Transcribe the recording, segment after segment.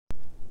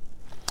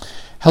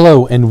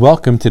Hello and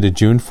welcome to the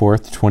June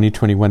 4th,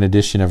 2021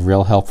 edition of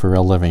Real Help for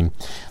Real Living.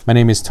 My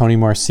name is Tony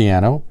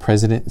Marciano,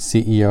 President and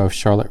CEO of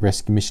Charlotte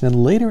Rescue Mission,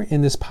 and later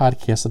in this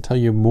podcast I'll tell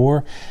you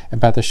more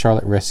about the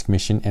Charlotte Rescue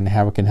Mission and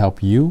how it can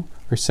help you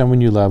or someone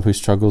you love who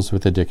struggles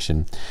with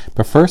addiction.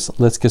 But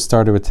first, let's get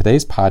started with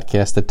today's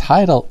podcast. The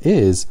title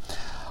is,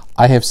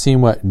 I have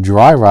seen what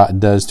dry rot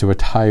does to a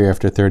tire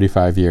after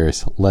 35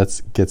 years.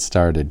 Let's get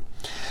started.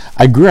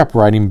 I grew up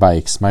riding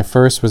bikes. My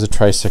first was a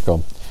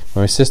tricycle.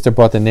 When my sister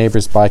bought the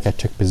neighbor's bike, I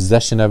took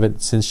possession of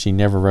it since she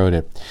never rode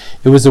it.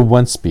 It was a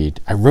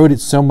one-speed. I rode it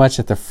so much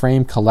that the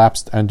frame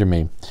collapsed under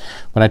me.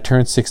 When I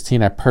turned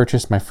 16, I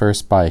purchased my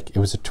first bike. It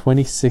was a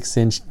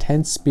 26-inch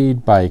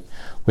 10-speed bike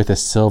with a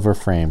silver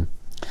frame.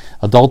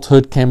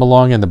 Adulthood came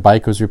along and the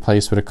bike was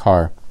replaced with a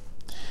car.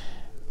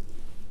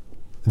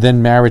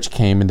 Then marriage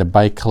came and the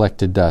bike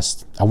collected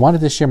dust. I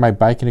wanted to share my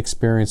biking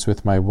experience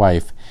with my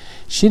wife.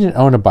 She didn't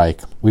own a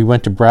bike. We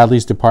went to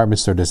Bradley's department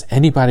store. Does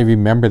anybody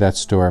remember that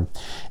store?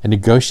 And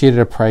negotiated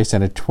a price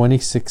on a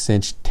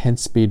 26-inch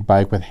 10-speed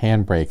bike with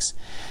handbrakes.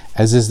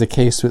 As is the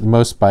case with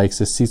most bikes,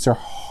 the seats are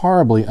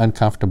horribly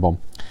uncomfortable.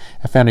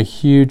 I found a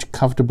huge,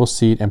 comfortable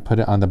seat and put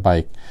it on the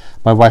bike.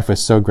 My wife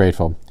was so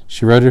grateful.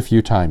 She rode it a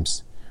few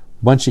times.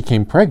 Once she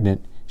became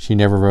pregnant, she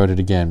never rode it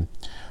again.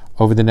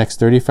 Over the next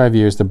 35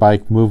 years, the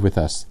bike moved with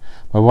us.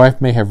 My wife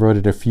may have rode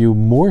it a few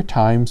more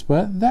times,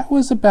 but that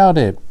was about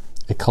it.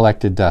 It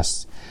collected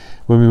dust.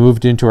 When we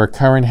moved into our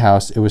current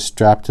house, it was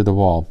strapped to the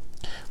wall.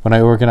 When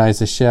I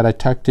organized the shed, I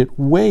tucked it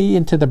way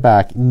into the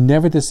back,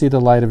 never to see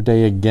the light of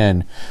day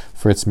again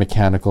for its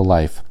mechanical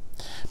life.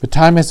 But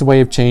time has a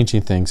way of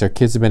changing things. Our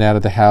kids have been out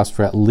of the house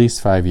for at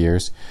least 5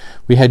 years.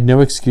 We had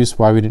no excuse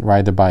why we didn't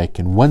ride the bike,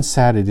 and one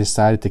Saturday I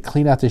decided to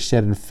clean out the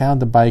shed and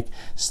found the bike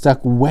stuck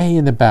way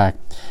in the back.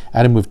 I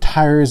had to move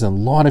tires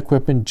and lawn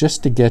equipment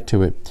just to get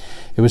to it.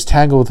 It was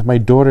tangled with my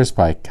daughter's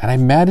bike, and I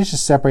managed to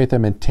separate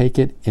them and take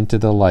it into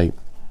the light.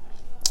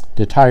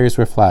 The tires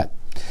were flat,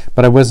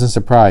 but I wasn't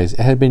surprised.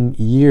 It had been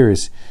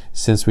years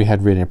since we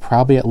had ridden,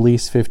 probably at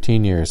least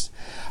 15 years.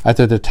 I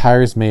thought the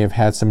tires may have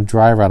had some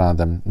dry rot on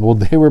them. Well,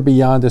 they were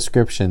beyond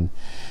description.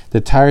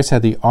 The tires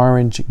had the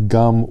orange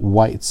gum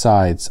white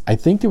sides. I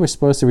think they were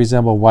supposed to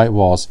resemble white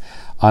walls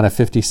on a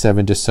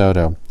 57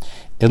 DeSoto.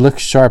 It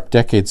looked sharp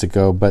decades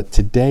ago, but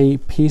today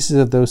pieces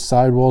of those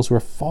sidewalls were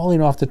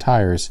falling off the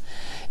tires.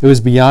 It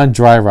was beyond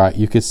dry rot.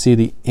 You could see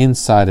the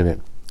inside of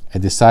it. I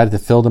decided to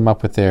fill them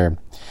up with air.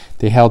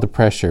 They held the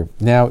pressure.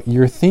 Now,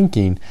 you're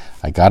thinking,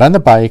 I got on the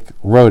bike,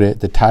 rode it,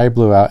 the tire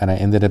blew out, and I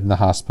ended up in the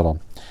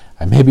hospital.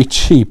 I may be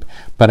cheap,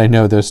 but I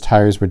know those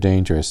tires were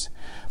dangerous.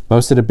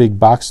 Most of the big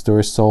box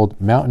stores sold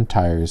mountain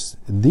tires.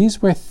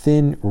 These were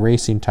thin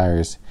racing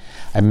tires.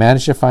 I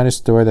managed to find a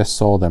store that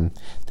sold them.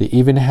 They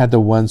even had the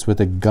ones with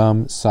the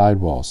gum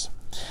sidewalls.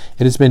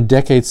 It has been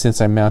decades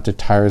since I mounted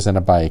tires on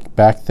a bike.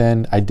 Back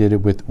then, I did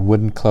it with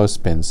wooden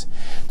clothespins.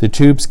 The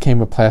tubes came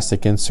with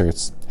plastic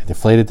inserts. I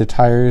deflated the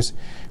tires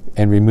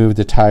and removed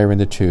the tire in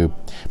the tube.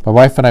 My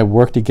wife and I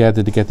worked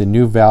together to get the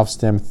new valve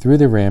stem through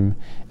the rim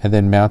and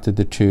then mounted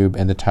the tube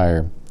and the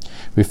tire.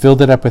 We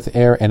filled it up with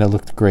air and it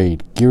looked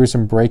great. Gears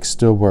and brakes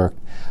still worked.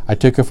 I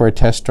took it for a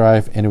test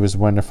drive and it was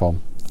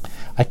wonderful.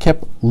 I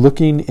kept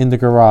looking in the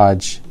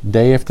garage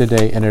day after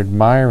day and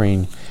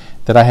admiring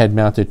that I had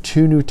mounted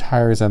 2 new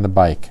tires on the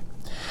bike.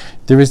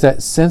 There is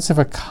that sense of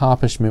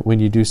accomplishment when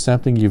you do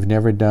something you've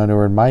never done,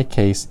 or in my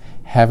case,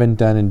 haven't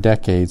done in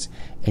decades,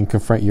 and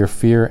confront your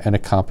fear and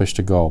accomplish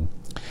the goal.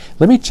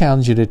 Let me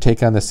challenge you to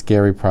take on the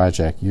scary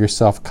project. Your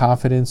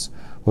self-confidence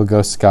will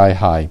go sky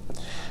high.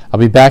 I'll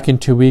be back in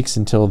 2 weeks.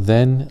 Until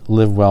then,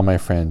 live well, my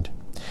friend.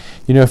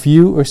 You know, if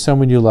you or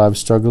someone you love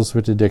struggles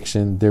with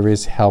addiction, there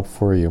is help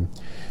for you.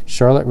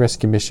 Charlotte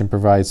Rescue Mission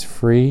provides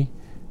free,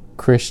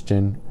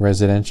 Christian,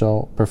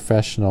 residential,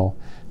 professional,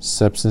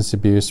 substance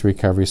abuse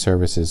recovery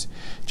services.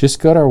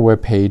 Just go to our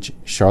webpage,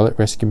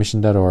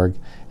 charlotterescuemission.org,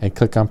 and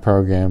click on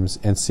programs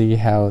and see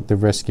how the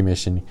Rescue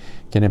Mission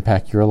can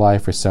impact your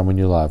life or someone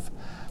you love.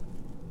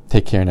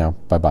 Take care now.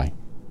 Bye-bye.